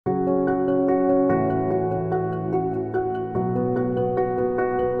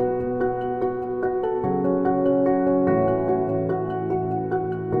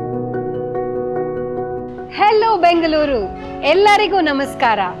Bengaluru. Ellarigu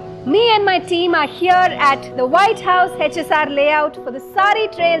namaskara. Me and my team are here at the White House HSR layout for the Saree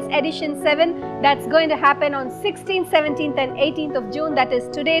Trails Edition 7 that's going to happen on 16th, 17th and 18th of June. That is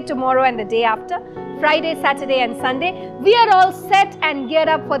today, tomorrow and the day after. Friday, Saturday and Sunday. We are all set and geared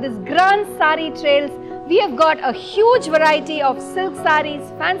up for this grand Saree Trails. We have got a huge variety of silk sarees,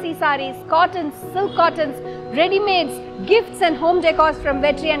 fancy sarees, cottons, silk cottons, ready-mades, gifts and home decors from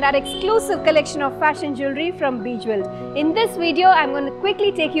Wedtree and our exclusive collection of fashion jewellery from Jewellery. In this video, I'm going to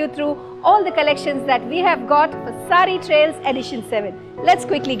quickly take you through all the collections that we have got for Saree Trails Edition 7. Let's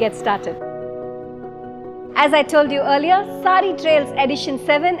quickly get started. As I told you earlier, Saree Trails Edition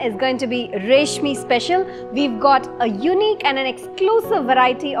 7 is going to be Reshmi special. We've got a unique and an exclusive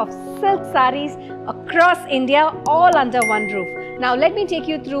variety of silk sarees across India, all under one roof. Now let me take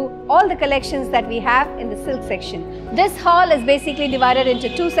you through all the collections that we have in the silk section. This hall is basically divided into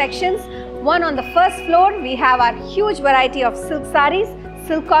two sections. One on the first floor, we have our huge variety of silk sarees,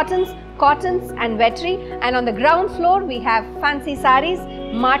 silk cottons and Wedtree, and on the ground floor we have fancy sarees,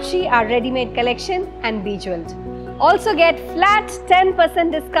 maatshi, our ready-made collection, and Jewellery. Also get flat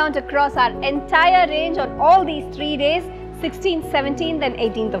 10% discount across our entire range on all these 3 days, 16th, 17th and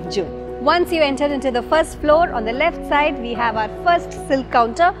 18th of June. Once you enter into the first floor, on the left side we have our first silk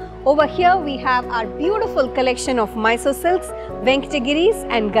counter. Over here we have our beautiful collection of Mysore silks, Venkatagiris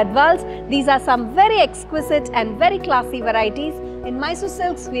and Gadwals. These are some very exquisite and very classy varieties. In Mysore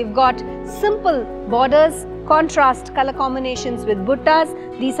silks we've got simple borders, contrast color combinations with buttas.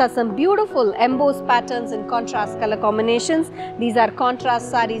 These are some beautiful embossed patterns in contrast color combinations. These are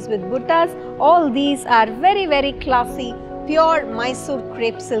contrast sarees with buttas. All these are very classy pure Mysore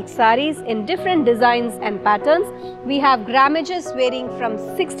crepe silk sarees in different designs and patterns. We have grammages varying from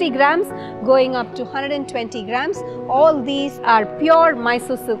 60 grams going up to 120 grams. All these are pure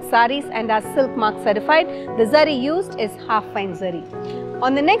Mysore silk sarees and are silk mark certified. The zari used is half fine zari.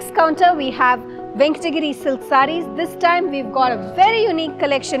 On the next counter we have Venkatagiri silk sarees. This time we've got a very unique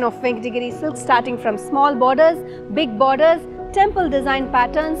collection of Venkatagiri silks starting from small borders, big borders, temple design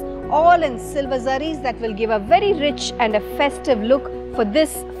patterns, all in silver zaris that will give a very rich and a festive look for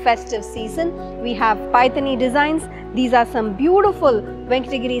this festive season. We have Paithani designs. These are some beautiful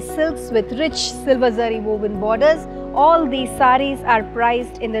Venkatagiri silks with rich silver zari woven borders. All these sarees are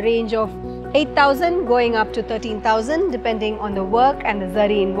priced in the range of 8,000 going up to 13,000 depending on the work and the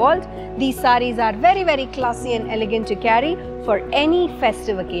zari involved. These sarees are very classy and elegant to carry for any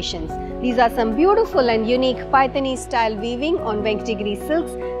festive occasions. These are some beautiful and unique Paithani style weaving on Venkatagiri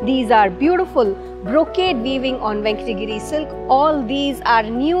silks. These are beautiful brocade weaving on Venkatagiri silk. All these are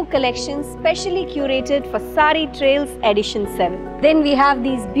new collections specially curated for Saree Trails Edition 7. Then we have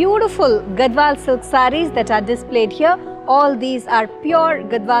these beautiful Gadwal silk sarees that are displayed here. All these are pure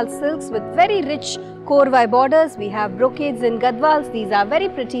Gadwal silks with very rich korvai borders. We have brocades in Gadwals. These are very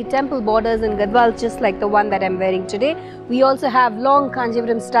pretty temple borders in Gadwals, just like the one that I'm wearing today. We also have long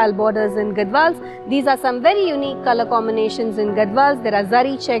Kanjivaram style borders in Gadwals. These are some very unique color combinations in Gadwals. There are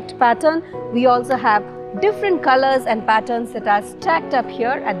zari checked pattern. We also have different colors and patterns that are stacked up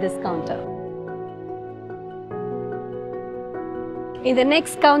here at this counter. In the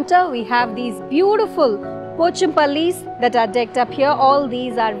next counter, we have these beautiful Pochampallis that are decked up here. All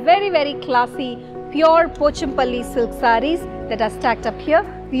these are very classy pure Pochampalli silk sarees that are stacked up here.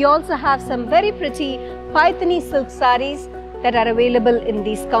 We also have some very pretty Paithani silk sarees that are available in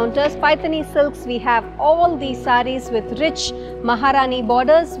these counters. Paithani silks, we have all these sarees with rich Maharani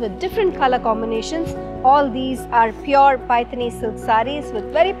borders with different color combinations. All these are pure Paithani silk sarees with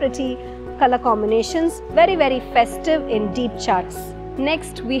very pretty color combinations, very festive in deep charts.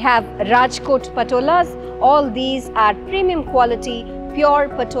 Next we have Rajkot Patolas. All these are premium quality pure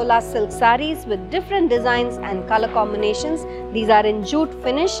Patola silk sarees with different designs and color combinations. These are in jute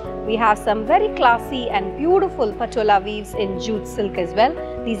finish. We have some very classy and beautiful Patola weaves in jute silk as well.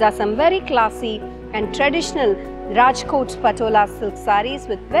 These are some very classy and traditional Rajkot Patola silk sarees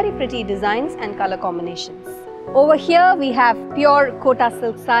with very pretty designs and color combinations. Over here we have pure Kota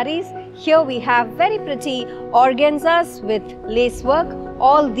silk sarees. Here we have very pretty organzas with lace work.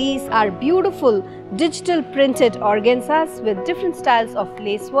 All these are beautiful digital printed organzas with different styles of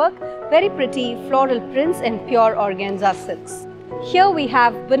lace work. Very pretty floral prints in pure organza silks. Here we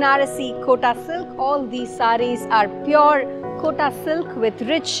have Banarasi Kota silk. All these sarees are pure Kota silk with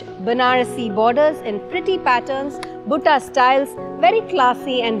rich Banarasi borders in pretty patterns, butta styles, very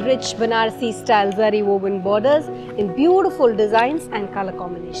classy and rich Banarasi style zari woven borders in beautiful designs and color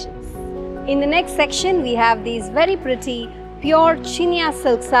combinations. In the next section we have these very pretty pure chinia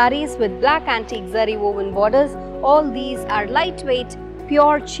silk sarees with black antique zari woven borders. All these are lightweight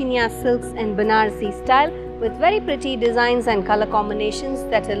pure chinia silks in Banarasi style with very pretty designs and color combinations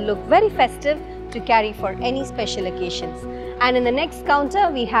that will look very festive to carry for any special occasions. And in the next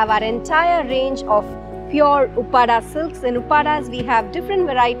counter, we have our entire range of pure Uppada silks. In Uppadas, we have different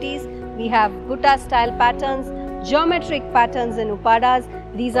varieties. We have Butta style patterns, geometric patterns in Uppadas.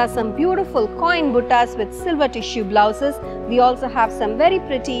 These are some beautiful coin buttas with silver tissue blouses. We also have some very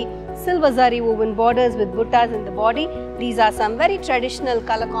pretty silver zari woven borders with buttas in the body. These are some very traditional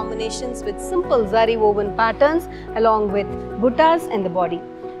color combinations with simple zari woven patterns along with buttas in the body.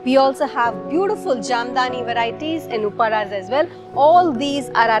 We also have beautiful Jamdani varieties in Uppadas as well. All these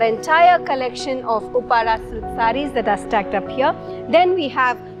are our entire collection of Uppada silk sarees that are stacked up here. Then we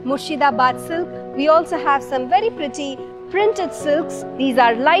have Murshidabad silk. We also have some very pretty printed silks. These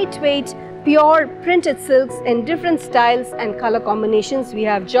are lightweight, pure printed silks in different styles and color combinations. We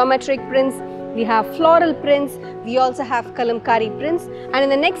have geometric prints, we have floral prints, we also have kalamkari prints. And in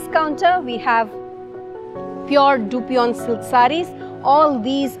the next counter, we have pure Dupion silk sarees. All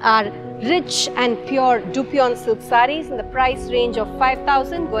these are rich and pure Dupion silk sarees in the price range of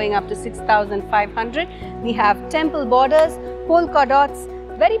 5,000 going up to 6,500. We have temple borders, polka dots,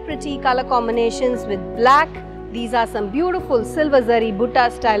 very pretty color combinations with black. These are some beautiful silver zari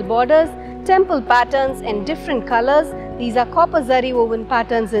butta style borders, temple patterns in different colors. These are copper zari woven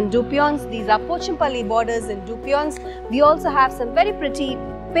patterns in Dupions. These are Pochampalli borders in Dupions. We also have some very pretty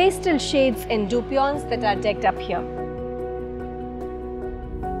pastel shades in Dupions that are decked up here.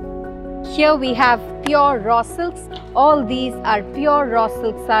 Here we have pure raw silks. All these are pure raw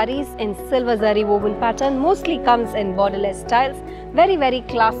silk sarees in silver zari woven pattern. Mostly comes in borderless styles. Very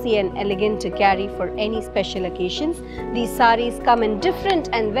classy and elegant to carry for any special occasions. These sarees come in different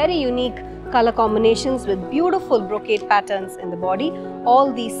and very unique color combinations with beautiful brocade patterns in the body.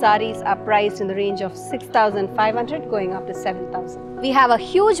 All these sarees are priced in the range of 6,500 going up to 7,000. We have a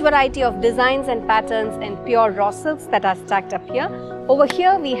huge variety of designs and patterns in pure raw silks that are stacked up here. Over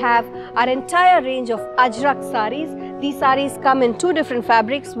here we have our entire range of Ajrak sarees. These sarees come in two different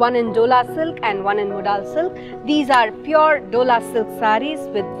fabrics, one in Dola silk and one in Modal silk. These are pure Dola silk sarees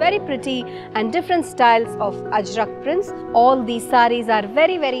with very pretty and different styles of Ajrak prints. All these sarees are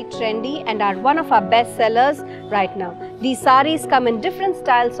very trendy and are one of our best sellers right now. These sarees come in different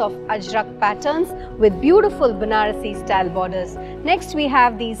styles of Ajrak patterns with beautiful Banarasi style borders. Next we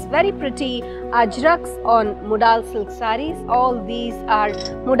have these very pretty Ajraks on Modal silk sarees. All these are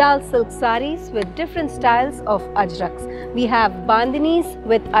Modal silk sarees with different styles of Ajraks. We have Bandinis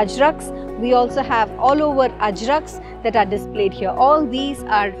with Ajraks. We also have all over Ajraks that are displayed here. All these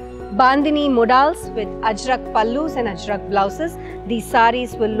are Bandini modals with Ajrak pallus and Ajrak blouses. These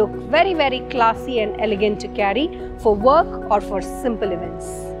sarees will look very classy and elegant to carry for work or for simple events.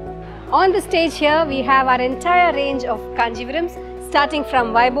 On the stage here we have our entire range of Kanjivarams starting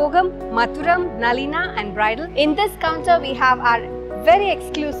from Vaibhogam, Mathuram, Nalina and Bridal. In this counter we have our very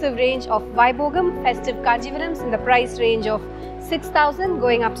exclusive range of Vaibhogam festive Kanjivarams in the price range of 6,000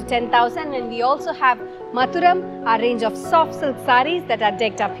 going up to 10,000, and we also have Mathuram, our range of soft silk sarees that are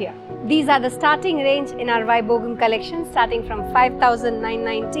decked up here. These are the starting range in our Vaibhogam collection starting from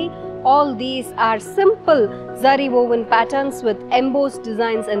 5,990. All these are simple zari woven patterns with embossed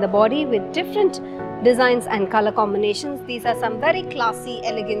designs in the body with different designs and color combinations. These are some very classy,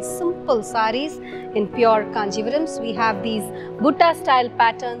 elegant, simple sarees in pure Kanjivarams. We have these Butta style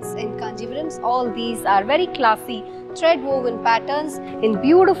patterns in Kanjivarams. All these are very classy thread woven patterns in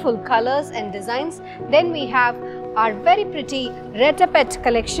beautiful colors and designs. Then we have our very pretty Retapet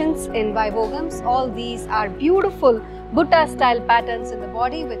collections in Vaibhogams. All these are beautiful Butta style patterns in the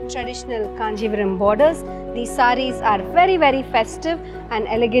body with traditional Kanjivaram borders. These sarees are very festive and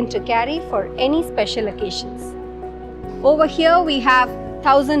elegant to carry for any special occasions. Over here we have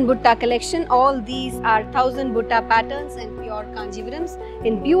 1000 Butta collection. All these are 1000 Butta patterns in pure Kanjivarams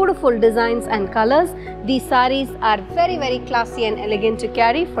in beautiful designs and colors. These sarees are very classy and elegant to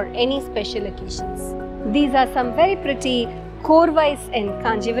carry for any special occasions. These are some very pretty Korvais in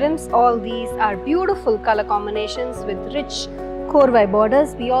Kanjivarams. All these are beautiful color combinations with rich Korvai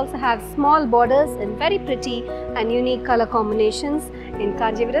borders. We also have small borders in very pretty and unique color combinations in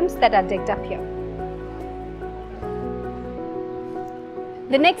Kanjivarams that are decked up here.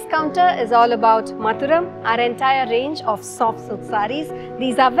 The next counter is all about Mathuram, our entire range of soft silk sarees.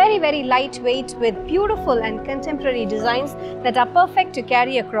 These are very lightweight with beautiful and contemporary designs that are perfect to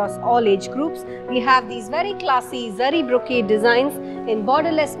carry across all age groups. We have these very classy zari brocade designs in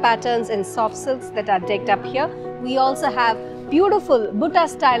borderless patterns and soft silks that are decked up here. We also have beautiful Butta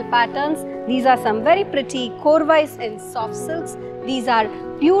style patterns. These are some very pretty Korvais in soft silks. These are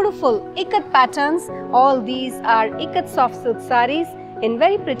beautiful Ikat patterns. All these are Ikat soft silk sarees in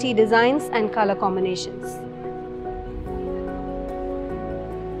very pretty designs and color combinations.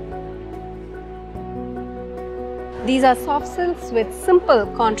 These are soft silks with simple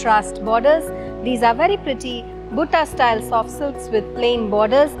contrast borders. These are very pretty Butta style soft silks with plain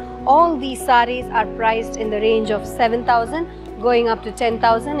borders. All these sarees are priced in the range of 7,000 going up to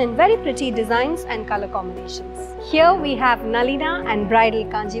 10,000 in very pretty designs and color combinations. Here we have Nalina and bridal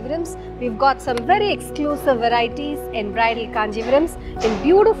Kanjivarams. We've got some very exclusive varieties in bridal Kanjivarams in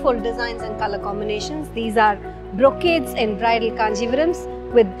beautiful designs and color combinations. These are brocades in bridal Kanjivarams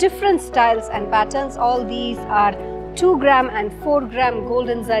with different styles and patterns. All these are 2 gram and 4 gram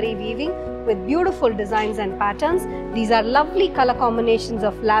golden zari weaving with beautiful designs and patterns. These are lovely color combinations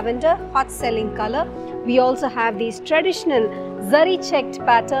of lavender, hot selling color. We also have these traditional zari checked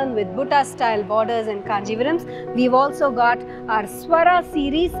pattern with Butta style borders and Kanjivarams. We've also got our Swara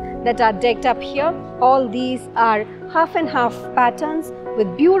series that are decked up here. All these are half and half patterns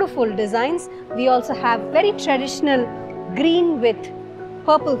with beautiful designs. We also have very traditional green with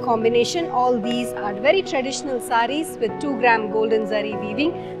purple combination. All these are very traditional sarees with 2 gram golden zari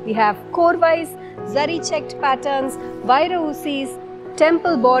weaving. We have core-wise zari checked patterns, Vairavusis,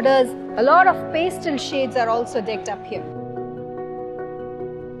 temple borders. A lot of pastel shades are also decked up here.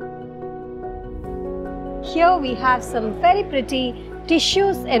 Here we have some very pretty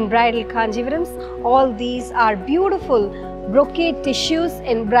tissues in bridal Kanjivarams. All these are beautiful brocade tissues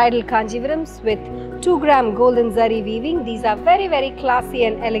in bridal Kanjivarams with 2 gram golden zari weaving. These are very classy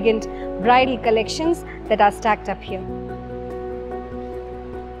and elegant bridal collections that are stacked up here.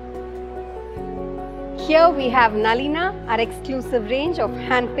 Here we have Nalina, our exclusive range of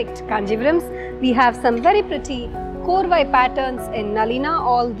hand-picked Kanjivarams. We have some very pretty Korvai patterns in Nalina.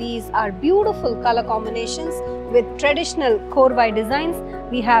 All these are beautiful color combinations with traditional Korvai designs.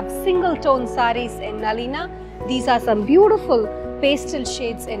 We have single tone sarees in Nalina. These are some beautiful pastel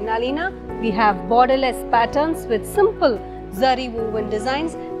shades in Nalina. We have borderless patterns with simple zari woven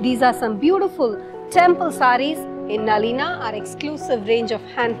designs. These are some beautiful temple sarees in Nalina, our exclusive range of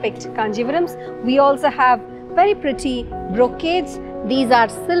hand-picked Kanjivarams. We also have very pretty brocades. These are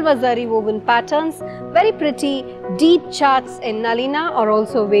silver zari woven patterns. Very pretty deep charts in Nalina are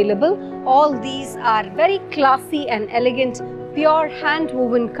also available. All these are very classy and elegant pure hand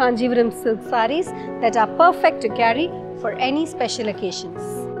woven Kanjivaram silk sarees that are perfect to carry for any special occasions.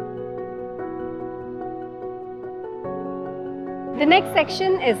 The next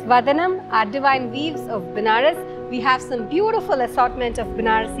section is Vadanam, our divine weaves of Benares. We have some beautiful assortment of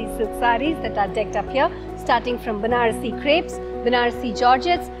Banarasi silk sarees that are decked up here, starting from Banarasi crepes, Banarasi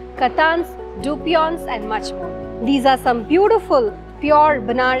georgettes, katans, dupions and much more. These are some beautiful pure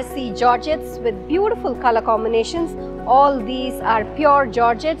Banarasi georgettes with beautiful color combinations. All these are pure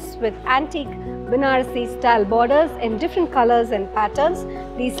georgettes with antique Banarasi style borders in different colors and patterns.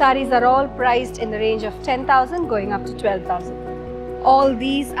 These sarees are all priced in the range of 10,000 going up to 12,000. All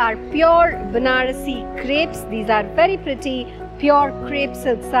these are pure Banarasi crepes. These are very pretty pure crepe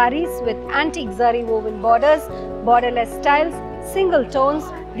silk sarees with antique zari woven borders, borderless styles, single tones.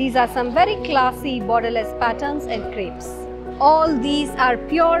 These are some very classy borderless patterns and crepes. All these are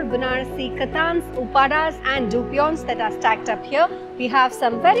pure Banarasi katans, upadas and dupions that are stacked up here. We have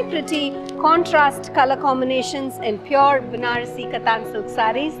some very pretty contrast color combinations in pure Banarasi katan silk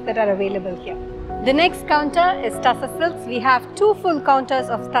sarees that are available here. The next counter is Tussar silks. We have 2 full counters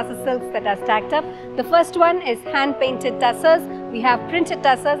of Tussar silks that are stacked up. The first one is hand painted tussars. We have printed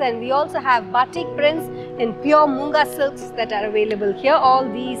tussars and we also have batik prints in pure Munga silks that are available here.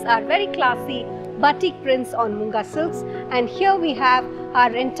 All these are very classy batik prints on Munga silks. And here we have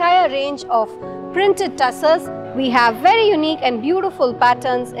our entire range of printed tussars. We have very unique and beautiful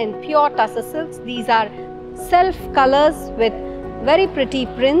patterns in pure Tussar silks. These are self colors with very pretty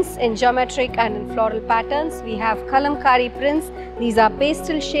prints in geometric and in floral patterns. We have kalamkari prints. These are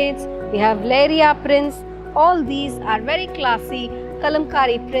pastel shades. We have Leria prints. All these are very classy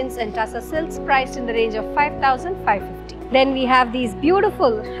kalamkari prints and Tussar silks priced in the range of 5,550. Then we have these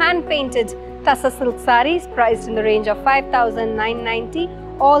beautiful hand painted Tussar silk sarees priced in the range of 5,990.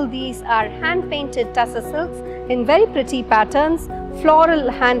 All these are hand painted Tussar silks in very pretty patterns, floral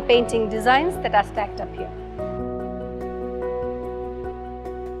hand painting designs that are stacked up here.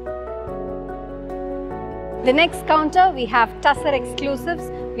 The next counter we have Tussar exclusives.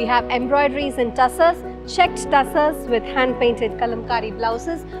 We have embroideries in tussars, checked tussars with hand painted kalamkari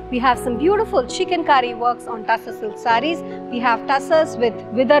blouses. We have some beautiful chikankari works on Tussar silk sarees. We have tussars with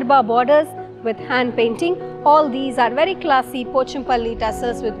Vidarbha borders with hand painting. All these are very classy Pochampalli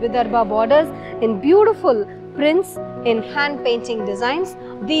tussars with Vidarbha borders in beautiful prints in hand painting designs.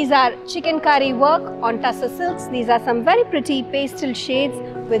 These are chikankari work on Tussar silks. These are some very pretty pastel shades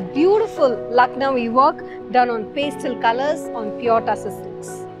with beautiful Lucknowi work done on pastel colors on pure Tussar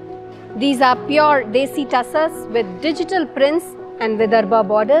silks. These are pure desi tussars with digital prints and vidarbha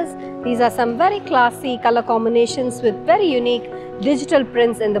borders. These are some very classy color combinations with very unique digital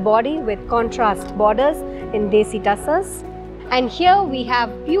prints in the body with contrast borders in desi tussars. And here we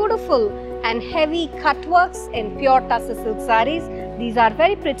have beautiful and heavy cut works in pure tussar silk sarees. These are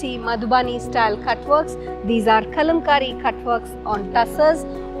very pretty Madhubani style cut works. These are kalamkari cut works on tussars.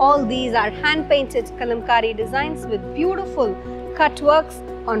 All these are hand painted kalamkari designs with beautiful cut works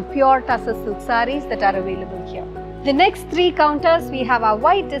on pure tussar silk sarees that are available here. The next three counters, we have a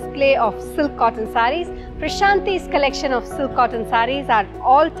wide display of silk cotton sarees. Prashanti's collection of silk cotton sarees are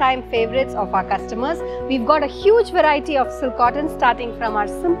all-time favorites of our customers. We've got a huge variety of silk cotton starting from our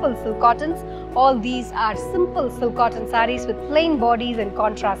simple silk cottons. All these are simple silk cotton sarees with plain bodies and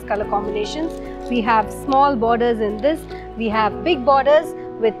contrast color combinations. We have small borders in this. We have big borders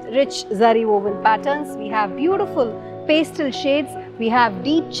with rich zari woven patterns. We have beautiful pastel shades. We have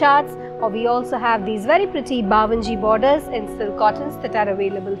deep charts. We also have these very pretty Bavanji borders in silk cottons that are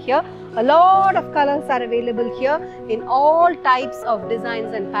available here. A lot of colors are available here in all types of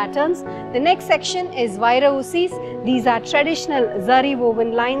designs and patterns. The next section is Vaira Housses. These are traditional zari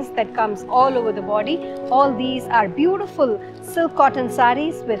woven lines that comes all over the body. All these are beautiful silk cotton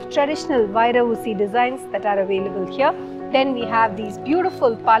sarees with traditional Vaira Houssi designs that are available here. Then we have these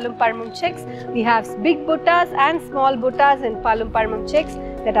beautiful Palum Parmum checks. We have big buttas and small buttas in Palum Parmum checks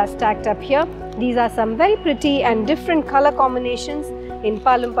that are stacked up here. These are some very pretty and different color combinations in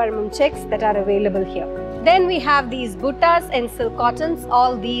Palum Parmum checks that are available here. Then we have these buttas in silk cottons.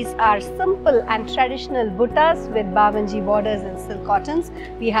 All these are simple and traditional buttas with Bavanji borders in silk cottons.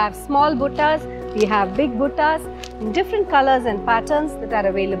 We have small buttas, we have big buttas in different colors and patterns that are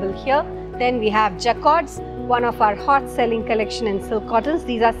available here. Then we have jacquards, one of our hot selling collection in silk cottons.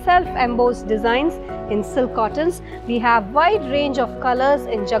 These are self-embossed designs in silk cottons. We have wide range of colors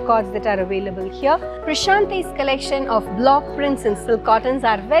in jacquards that are available here. Prashanti's collection of block prints in silk cottons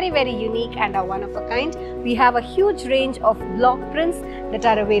are very unique and are one of a kind. We have a huge range of block prints that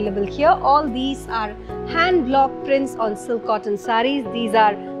are available here. All these are hand block prints on silk cotton sarees. These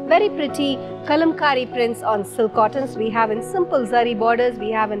are very pretty kalamkari prints on silk cottons. We have in simple zari borders,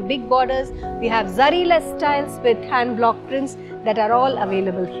 we have in big borders, we have zari-less styles with hand block prints that are all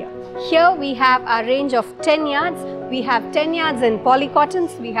available here. Here we have a range of 10 yards. We have 10 yards in poly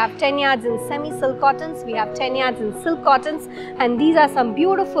cottons, we have 10 yards in semi-silk cottons, we have 10 yards in silk cottons, and these are some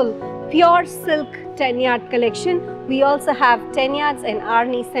beautiful pure silk 10-yard collection. We also have 10 yards in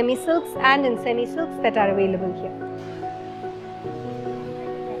Arni semi-silks and in semi-silks that are available here.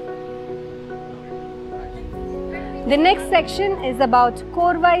 The next section is about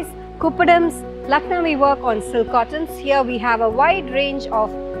Korvais, Kuppadams, Lucknowi work on silk cottons. Here we have a wide range of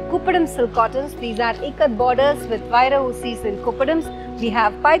Kuppadam silk cottons. These are ikat borders with Vaira Housses in Kuppadams. We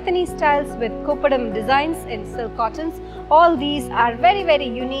have Paithani styles with Kuppadam designs in silk cottons. All these are very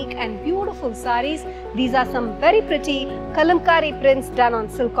unique and beautiful sarees. These are some very pretty kalamkari prints done on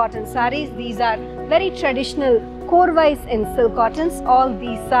silk cotton sarees. These are very traditional Korvais in silk cottons. All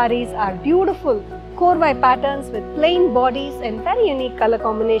these sarees are beautiful Korvai patterns with plain bodies and very unique color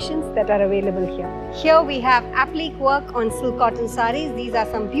combinations that are available here. Here we have applique work on silk cotton sarees. These are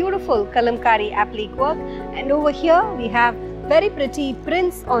some beautiful kalamkari applique work, and over here we have very pretty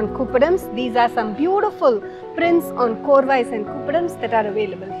prints on Kuppadams. These are some beautiful prints on Korvais and Kuppadams that are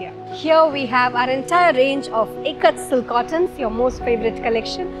available here. Here we have our entire range of ikat silk cottons, your most favorite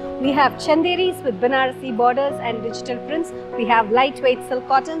collection. We have chanderis with Banarasi borders and digital prints. We have lightweight silk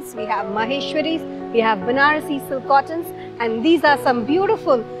cottons. We have Maheshwaris. We have Banarasi silk cottons, and these are some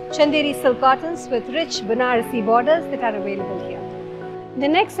beautiful chanderi silk cottons with rich Banarasi borders that are available here. The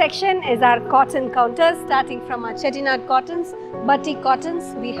next section is our cotton counters, starting from our chettinad cottons, batik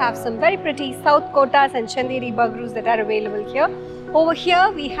cottons. We have some very pretty South Kotas and Chanderi bagrus that are available here. Over here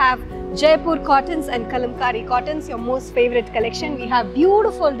we have Jaipur cottons and Kalamkari cottons, your most favorite collection. We have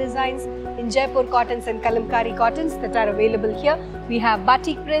beautiful designs in Jaipur cottons and Kalamkari cottons that are available here. We have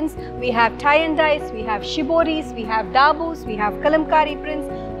batik prints, we have tie and dyes, we have shiboris, we have dabus, we have Kalamkari prints.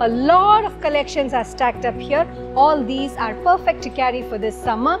 A lot of collections are stacked up here. All these are perfect to carry for this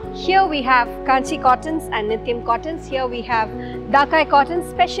summer. Here we have Kanchi cottons and Nityam cottons. Here we have Dhakai cottons,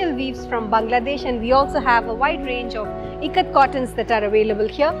 special weaves from Bangladesh, and we also have a wide range of ikat cottons that are available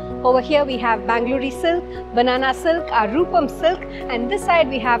here. Over here we have Bengaluru silk, banana silk, Rupam silk, and this side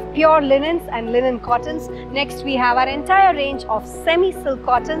we have pure linens and linen cottons. Next we have our entire range of semi-silk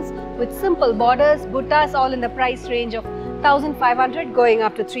cottons with simple borders, buttas, all in the price range of 1,500 going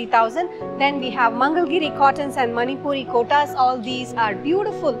up to 3,000. Then we have Mangalgiri cottons and Manipuri kotas. All these are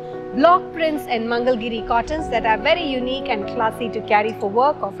beautiful block prints and Mangalgiri cottons that are very unique and classy to carry for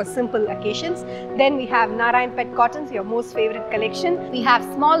work or for simple occasions. Then we have Narayanpet cottons, your most favorite collection. We have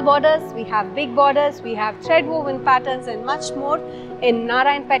small borders, we have big borders, we have thread woven patterns and much more in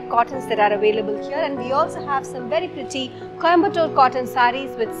Narayanpet cottons that are available here. And we also have some very pretty Coimbatore cotton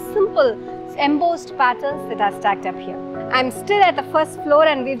sarees with simple embossed patterns that are stacked up here. I'm still at the first floor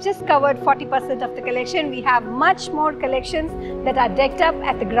and we've just covered 40% of the collection. We have much more collections that are decked up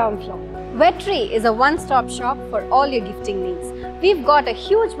at the ground floor. Wedtree is a one-stop shop for all your gifting needs. We've got a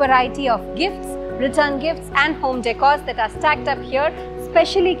huge variety of gifts, return gifts and home decors that are stacked up here,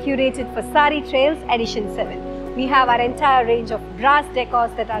 specially curated for Saree Trails Edition 7. We have our entire range of brass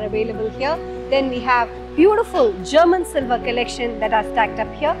decors that are available here. Then we have beautiful German silver collection that are stacked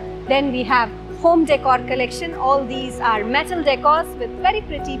up here. Then we have home decor collection. All these are metal decors with very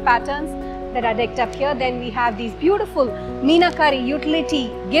pretty patterns that are decked up here. Then we have these beautiful Meenakari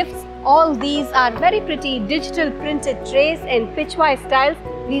utility gifts. All these are very pretty digital printed trays in pitchwise styles.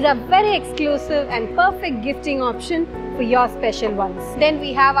 These are very exclusive and perfect gifting option for your special ones. Then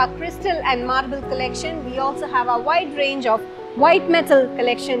we have our crystal and marble collection. We also have a wide range of white metal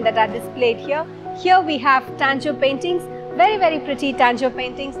collection that are displayed here. Here we have Tanjo paintings. Very pretty Tanjo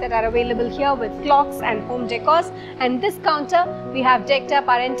paintings that are available here with clocks and home decors. And this counter, we have decked up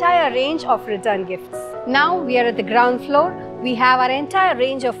our entire range of return gifts. Now we are at the ground floor. We have our entire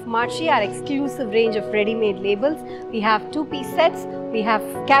range of maatshi, our exclusive range of ready-made labels. We have two-piece sets. We have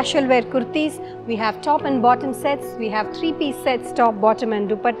casual wear kurtis. We have top and bottom sets. We have three-piece sets, top, bottom and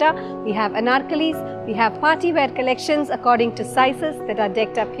dupatta. We have anarkalis. We have party wear collections according to sizes that are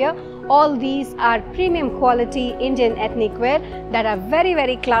decked up here. All these are premium quality Indian ethnic wear that are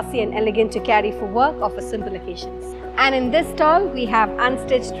very classy and elegant to carry for work or for simple occasions. And in this stall, we have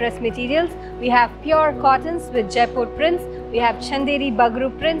unstitched dress materials. We have pure cottons with Jaipur prints. We have Chanderi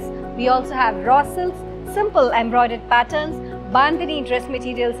Bagru prints. We also have raw silks, simple embroidered patterns, Bandhani dress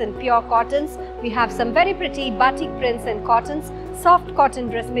materials in pure cottons. We have some very pretty batik prints and cottons, soft cotton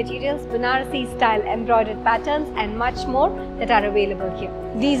dress materials, Banarasi style embroidered patterns and much more that are available here.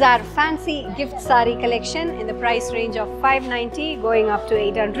 These are fancy gift saree collection in the price range of 590 going up to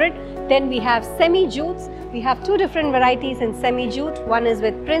 800. Then we have semi-jutes. We have two different varieties in semi-jute. One is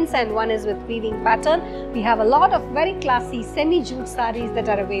with prints and one is with weaving pattern. We have a lot of very classy semi-jute sarees that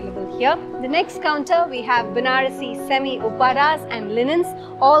are available here. The next counter, we have Banarasi semi-upadas and linens.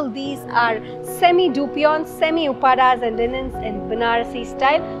 All these are semi-dupions, semi-upadas and linens in Banarasi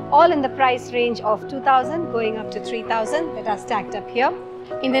style, all in the price range of 2000 going up to 3000 that are stacked up here.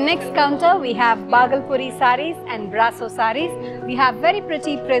 In the next counter, we have Bhagalpuri sarees and Brasso sarees. We have very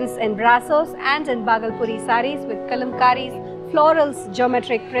pretty prints in Brassos and in Bhagalpuri sarees with kalamkaris, florals,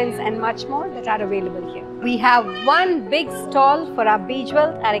 geometric prints and much more that are available here. We have one big stall for our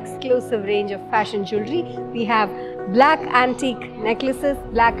Bejewelled, our exclusive range of fashion jewelry. We have black antique necklaces,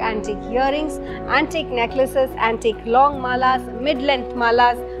 black antique earrings, antique necklaces, antique long malas, mid-length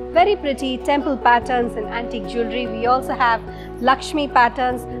malas, very pretty temple patterns and antique jewelry. We also have Lakshmi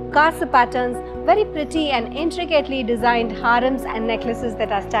patterns, Kasa patterns, very pretty and intricately designed harems and necklaces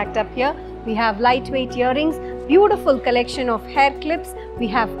that are stacked up here. We have lightweight earrings, beautiful collection of hair clips. We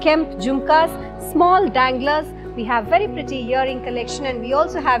have Kemp jhumkas, small danglers. We have very pretty earring collection and we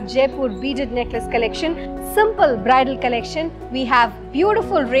also have Jaipur beaded necklace collection, simple bridal collection. We have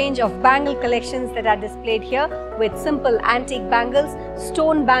beautiful range of bangle collections that are displayed here with simple antique bangles,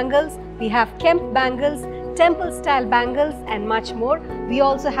 stone bangles. We have Kemp bangles, temple style bangles and much more. We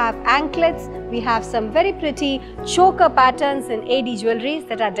also have anklets. We have some very pretty choker patterns in AD jewelries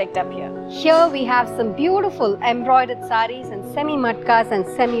that are decked up here. Here we have some beautiful embroidered sarees and semi-matkas and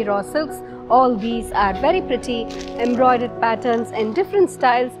semi-raw silks. All these are very pretty embroidered patterns in different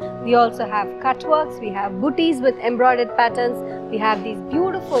styles. We also have cutworks, we have booties with embroidered patterns. We have these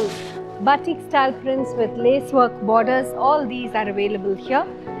beautiful batik style prints with lacework borders. All these are available here.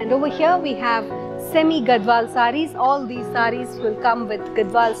 And over here we have semi Gadwal sarees. All these sarees will come with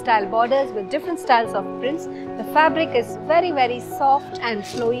Gadwal style borders with different styles of prints. The fabric is very soft and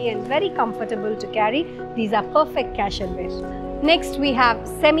flowy and very comfortable to carry. These are perfect casual wear. Next we have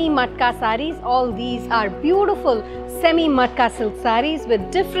semi-matka sarees. All these are beautiful semi-matka silk sarees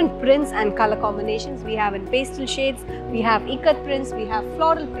with different prints and color combinations. We have in pastel shades, we have ikat prints, we have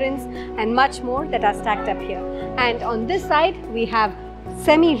floral prints and much more that are stacked up here. And on this side we have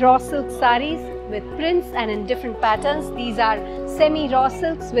semi-raw silk sarees with prints and in different patterns. These are semi-raw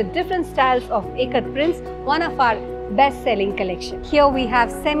silks with different styles of ikat prints. One of our best-selling collection. Here we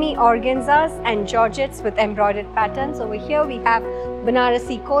have semi-organzas and georgettes with embroidered patterns. Over here we have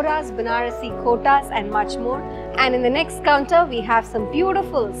Banarasi koras, Banarasi kotas and much more. And in the next counter we have some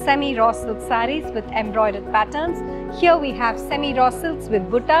beautiful semi-raw silk sarees with embroidered patterns. Here we have semi-raw silks with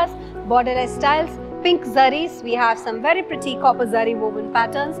buttas, borderless styles, pink zaris. We have some very pretty copper zari woven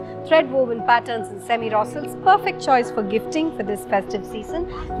patterns, thread woven patterns in semi-raw silks. Perfect choice for gifting for this festive season.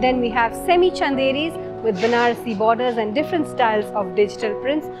 Then we have semi-chanderis with Banarasi borders and different styles of digital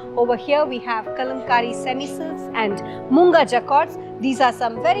prints. Over here we have kalamkari semi-silks and Munga jacquards. These are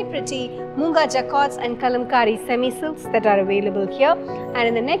some very pretty Munga jacquards and kalamkari semi-silks that are available here. And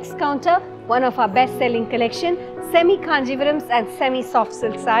in the next counter, one of our best-selling collection, semi-kanjivarams and semi-soft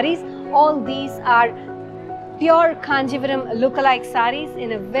silk sarees. All these are pure Kanjivaram lookalike sarees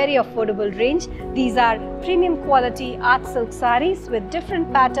in a very affordable range. These are premium quality art silk sarees with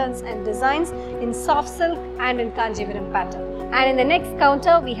different patterns and designs in soft silk and in Kanjivaram pattern. And in the next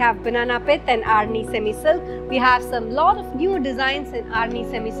counter, we have banana pith and Arni semi-silk. We have some lot of new designs in Arni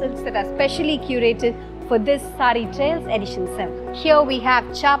semi-silks that are specially curated for this Saree Trails Edition 7. Here we have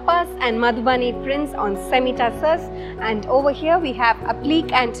chapas and Madhubani prints on semi-tussars, and over here we have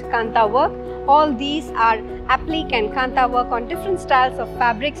applique and kanta work. All these are applique and kanta work on different styles of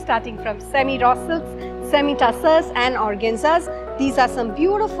fabric starting from semi-raw silks, semi-tussars and organzas. These are some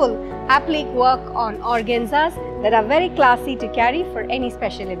beautiful applique work on organzas that are very classy to carry for any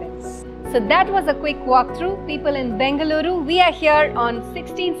special events. So that was a quick walkthrough. People in Bengaluru, we are here on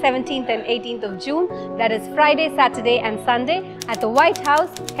 16th, 17th and 18th of June. That is Friday, Saturday and Sunday at the White House,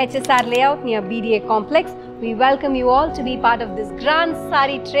 HSR layout near BDA complex. We welcome you all to be part of this grand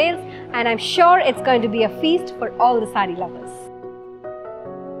Saree Trails, and I'm sure it's going to be a feast for all the saree lovers.